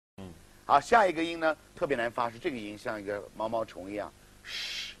好，下一个音呢特别难发，是这个音，像一个毛毛虫一样，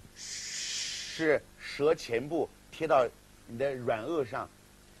是舌前部贴到你的软腭上，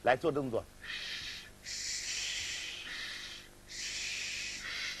来做动作。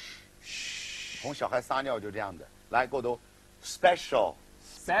哄小孩撒尿就这样的，来过读 special。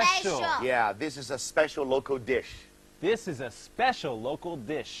 Yeah, this is a special local dish. This is a special local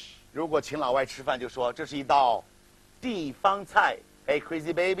dish. 如果请老外吃饭，就说这是一道地方菜。Hey,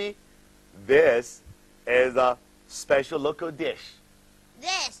 crazy baby, this is a special local dish.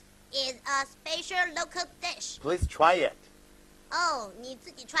 This is a special local dish. Please try it. 哦，你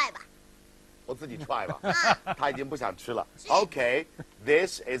自己 try 吧。我自己 try 吧。他已经不想吃了。Okay,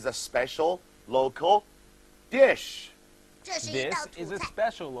 this is a special local dish. 这是一 This 道 is 土 a 菜。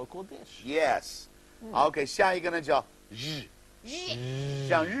 special local dish. Yes. Okay, 下一个呢叫日，日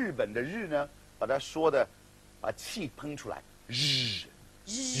像日本的日呢，把它说的，把气喷出来。日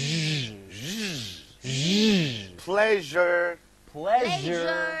pleasure.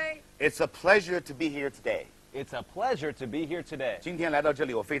 Pleasure. It's a pleasure to be here today. It's a pleasure to be here today. 今天来到这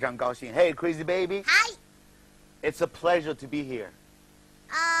里，我非常高兴。Hey, crazy baby. Hi. It's a pleasure to be here.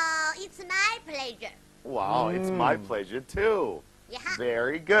 It's my pleasure. Wow, it's my pleasure too. Yeah.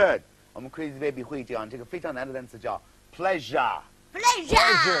 Very good. 我们 crazy baby 会讲这个非常难的单词叫 pleasure.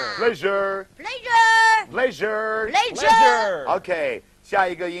 Pleasure. Pleasure. Pleasure. Pleasure. Pleasure. OK， 下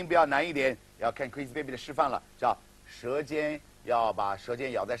一个音比较难一点，要看 crazy baby 的示范了，叫舌尖要把舌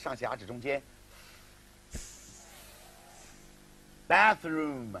尖咬在上下牙齿中间。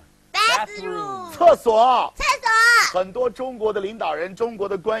Bathroom. Bathroom. 厕所。厕所。很多中国的领导人、中国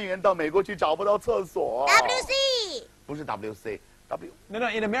的官员到美国去找不到厕所。WC. 不是 WC。W No, no.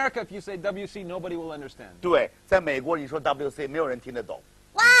 In America, if you say WC, nobody will understand. 对，在美国你说 WC 没有人听得懂，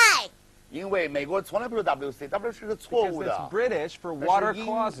 Why? 因为美国从来不是 WC，WC 是错 Because 误 it's 的。 British for 那 water 是英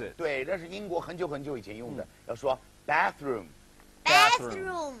closet. 对，那是英国很久很久以前用的，要说 bathroom。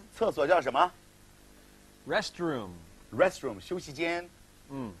 Bathroom. 厕所叫什么 Restroom. ？restroom 休息间。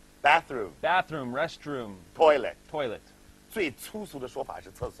bathroom Bathroom, restroom, toilet。 toilet. 最粗俗的说法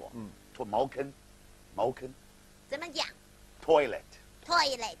是厕所。茅坑，茅坑怎么讲 toilet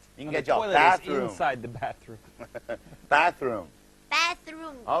 ？Toilet. 应该叫 Toilet is bathroom。 inside the bathroom. bathroom。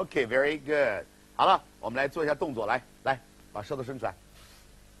 Bathroom. OK, very good。好了，我们来做一下动作，来，把舌头伸出来。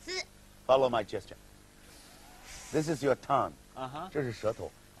Follow my gesture. This is your tongue. 这是舌头。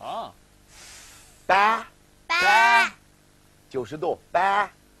Oh. 吧吧90度，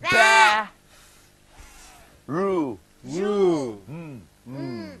吧吧 ru Roo.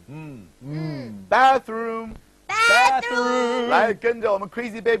 bathroom。 Bathroom. 来，跟着我们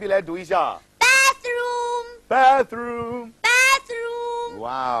crazy baby 来读一下 Bathroom. bathroom。 Bathroom.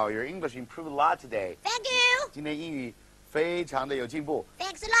 Wow, your English improved a lot today. Thank you. 今天英语非常的有进步。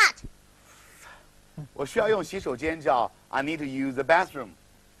 Thanks a lot. 我需要用洗手间，叫 I need to use the bathroom.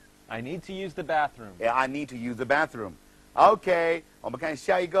 I need to use the bathroom. Yeah, I need to use the bathroom. OK， 我们看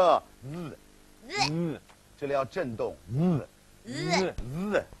下一个 Z. 这里要震动 Z.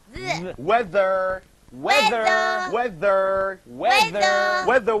 weather Weather. weather Weather.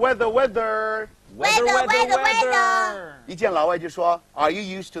 weather weather。 Weather. 一见老外就说 Are you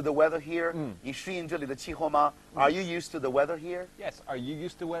used to the weather here？ 你适应这里的气候吗 ？Are you used to the weather here？ Yes. Are you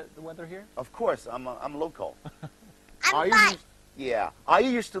used to the weather here? Of course, I'm local. I'm you fine. Yeah. Are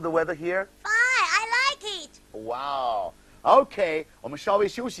you used to the weather here? Fine. I like it. Wow. OK， 我们稍微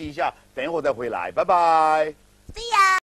休息一下，等一会儿再回来，拜拜。